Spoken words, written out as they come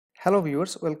Hello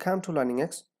viewers, welcome to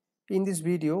LearningX. In this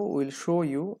video, we'll show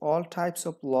you all types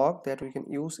of log that we can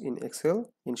use in Excel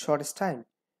in shortest time.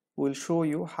 We'll show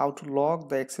you how to log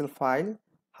the Excel file,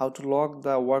 how to log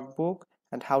the workbook,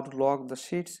 and how to log the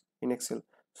sheets in Excel.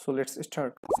 So let's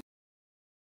start.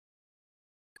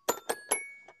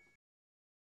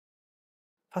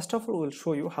 First of all, we'll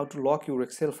show you how to log your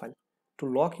Excel file. To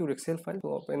log your Excel file,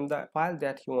 open the file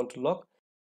that you want to log.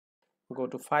 Go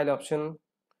to File option,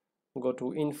 go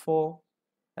to Info,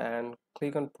 and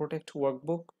click on Protect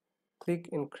Workbook. Click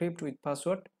Encrypt with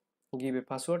password. Give a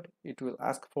password. It will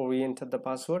ask for re-enter the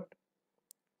password.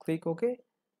 Click OK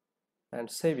and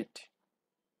save it.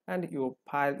 And your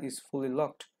file is fully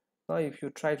locked. Now if you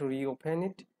try to reopen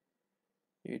it,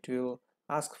 it will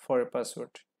ask for a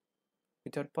password.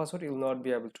 Without password, you will not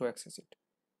be able to access it.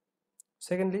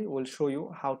 Secondly, we'll show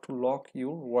you how to lock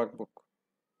your workbook.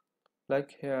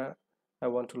 Like here, I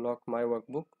want to lock my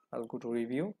workbook. I'll go to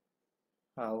Review.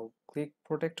 I'll click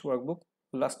Protect Workbook.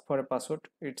 Will ask for a password.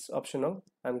 It's optional.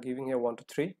 I'm giving here 1 to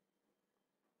 3. It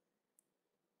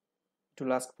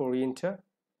will ask for re-enter.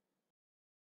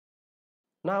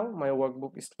 Now my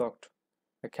workbook is locked.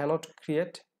 I cannot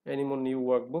create any more new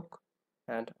workbook,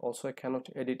 and also I cannot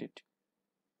edit it.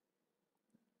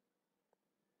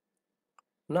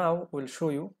 Now we'll show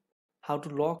you how to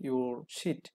lock your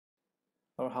sheet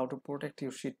or how to protect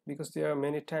your sheet, because there are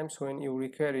many times when you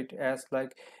require it, as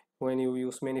like when you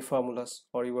use many formulas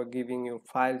or you are giving your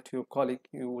file to your colleague,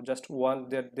 you just want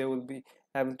that they will be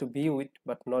able to view it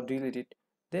but not delete it.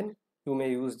 Then you may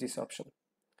use this option.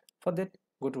 For that,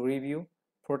 go to Review,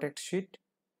 Protect Sheet,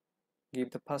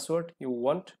 give the password you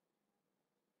want.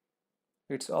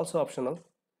 It's also optional,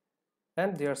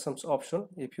 and there are some options.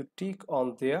 If you tick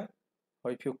on there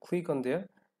or if you click on there,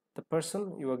 the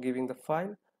person you are giving the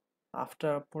file,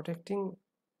 after protecting,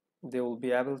 they will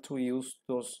be able to use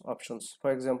those options.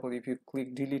 For example, if you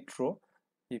click delete row,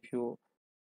 if you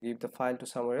give the file to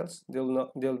somewhere else,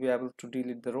 they'll be able to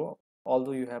delete the row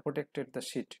although you have protected the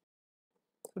sheet.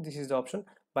 So this is the option.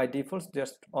 By default,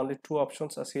 just only 2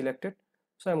 options are selected,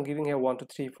 so I'm giving here 1 2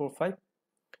 3 4 5.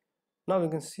 Now you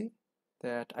can see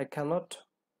that I cannot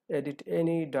edit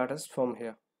any data from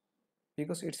here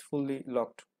because it's fully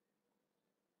locked.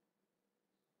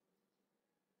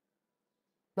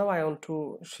 Now I want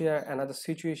to share another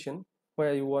situation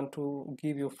where you want to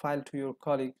give your file to your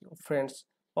colleague, friends,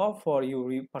 or for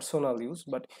your personal use,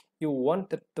 but you want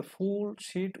that the full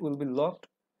sheet will be locked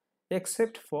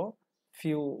except for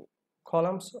few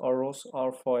columns or rows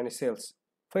or for any cells.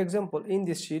 For example, in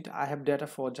this sheet I have data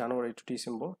for January to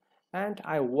December, and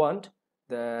I want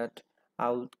that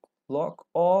I'll lock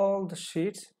all the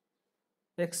sheets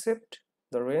except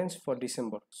the range for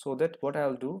December. So that what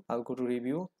I'll do, I'll go to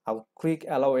Review, I'll click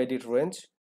Allow Edit Range.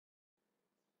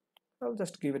 I'll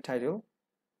just give a title,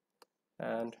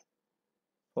 and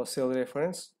for cell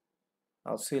reference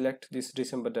I'll select this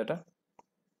December data.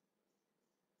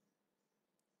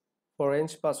 For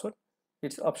range password,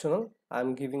 it's optional.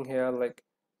 I'm giving here like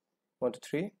 1 to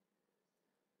 3.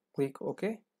 Click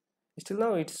OK. Still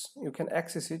now you can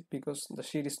access it because the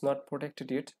sheet is not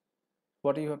protected yet.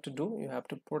 What you have to do, you have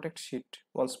to protect sheet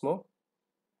once more.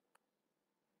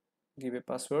 Give a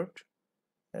password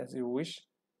as you wish.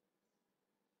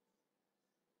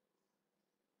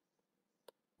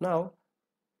 Now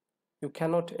you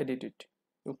cannot edit it.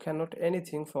 You cannot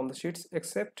anything from the sheets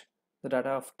except the data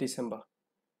of December,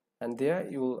 and there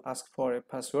you will ask for a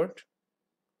password.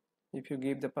 If you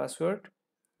give the password,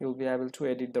 you'll be able to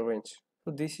edit the range. So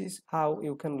this is how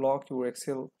you can lock your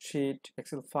Excel sheet,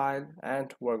 Excel file,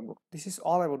 and workbook. This is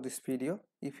all about this video.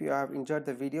 If you have enjoyed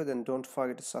the video, then don't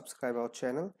forget to subscribe our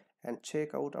channel and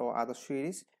check out our other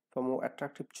series for more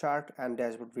attractive chart and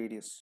dashboard videos.